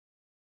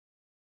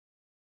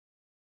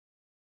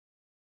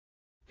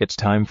It's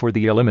time for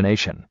the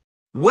elimination.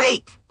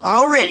 Wait,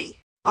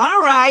 already.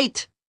 All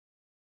right.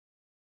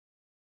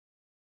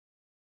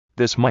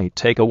 This might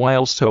take a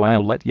while, so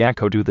I'll let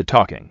Yakko do the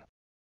talking.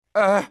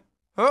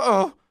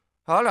 Uh-oh.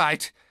 All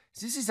right.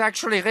 This is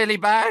actually really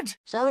bad.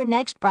 So our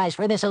next prize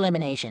for this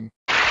elimination.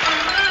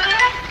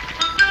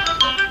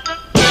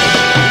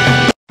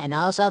 And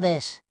also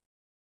this.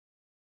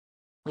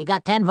 We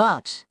got 10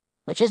 votes,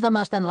 which is the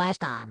most than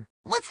last time.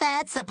 What's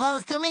that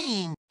supposed to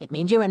mean? It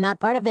means you are not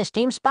part of this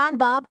team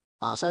SpongeBob.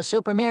 Also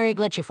Super Mary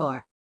Glitchy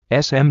 4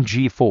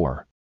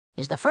 SMG4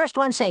 is the first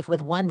one safe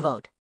with 1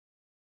 vote.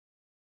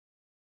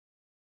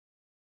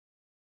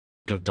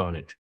 Darn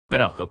it.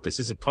 But I hope this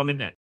isn't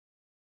prominent.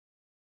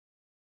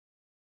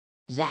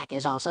 Zach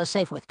is also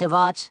safe with 2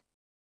 votes.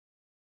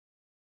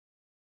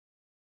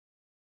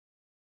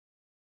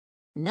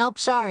 Nope,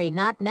 sorry,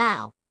 not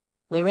now.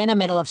 We're in the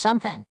middle of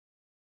something.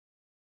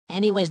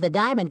 Anyways, the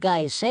Diamond Guy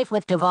is safe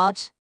with 2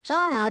 votes. So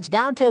now it's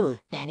down to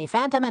Danny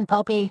Phantom and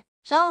Popey.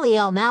 So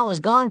Leo now is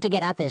going to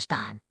get out this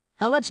time.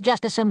 So let's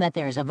just assume that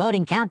there is a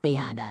voting count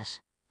behind us.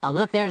 Oh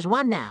look, there's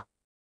 1 now.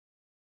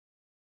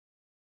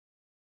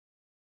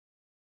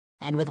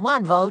 And with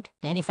 1 vote,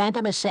 Danny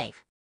Phantom is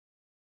safe.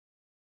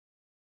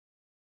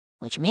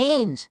 Which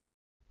means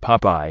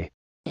Popeye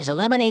is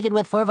eliminated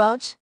with 4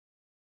 votes.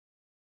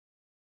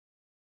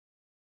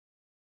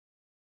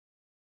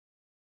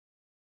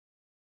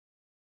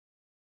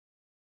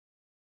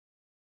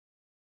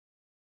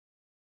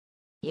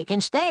 You can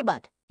stay,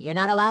 but you're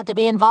not allowed to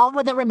be involved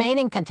with the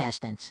remaining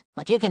contestants.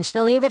 But you can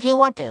still leave if you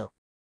want to.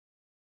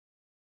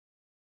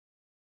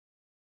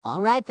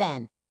 All right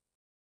then.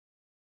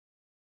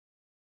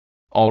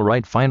 All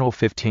right, final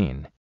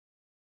 15.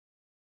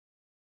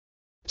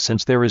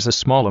 Since there is a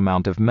small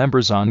amount of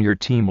members on your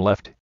team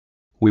left,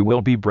 we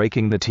will be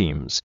breaking the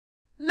teams.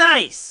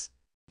 Nice.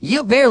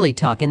 You barely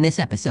talk in this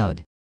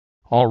episode.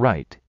 All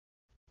right.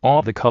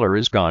 All the color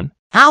is gone.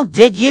 How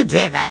did you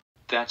do that?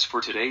 That's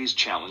for today's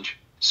challenge.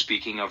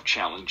 Speaking of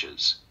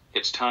challenges,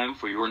 it's time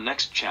for your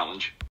next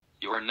challenge.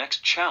 Your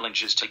next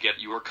challenge is to get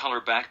your color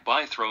back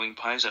by throwing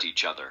pies at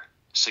each other.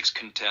 6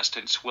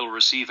 contestants will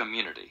receive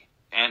immunity,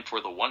 and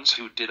for the ones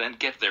who didn't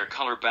get their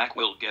color back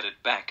will get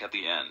it back at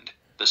the end.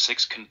 The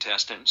 6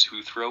 contestants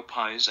who throw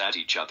pies at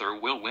each other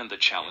will win the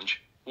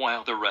challenge,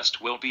 while the rest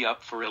will be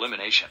up for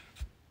elimination.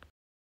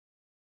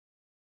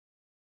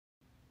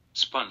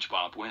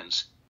 SpongeBob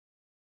wins.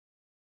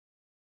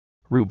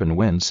 Ruben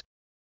wins.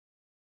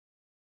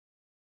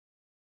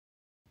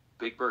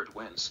 Big Bird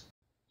wins.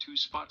 2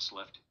 spots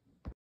left.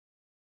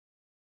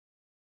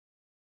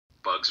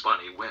 Bugs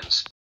Bunny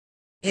wins.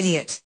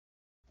 Idiot.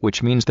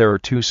 Which means there are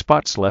 2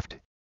 spots left.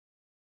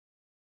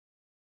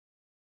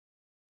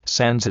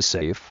 Sans is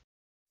safe.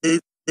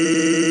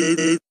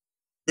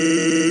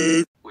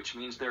 Which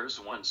means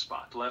there's 1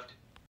 spot left.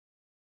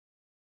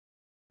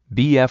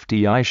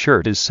 BFDI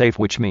Shirt is safe,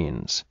 which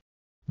means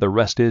the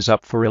rest is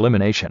up for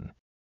elimination.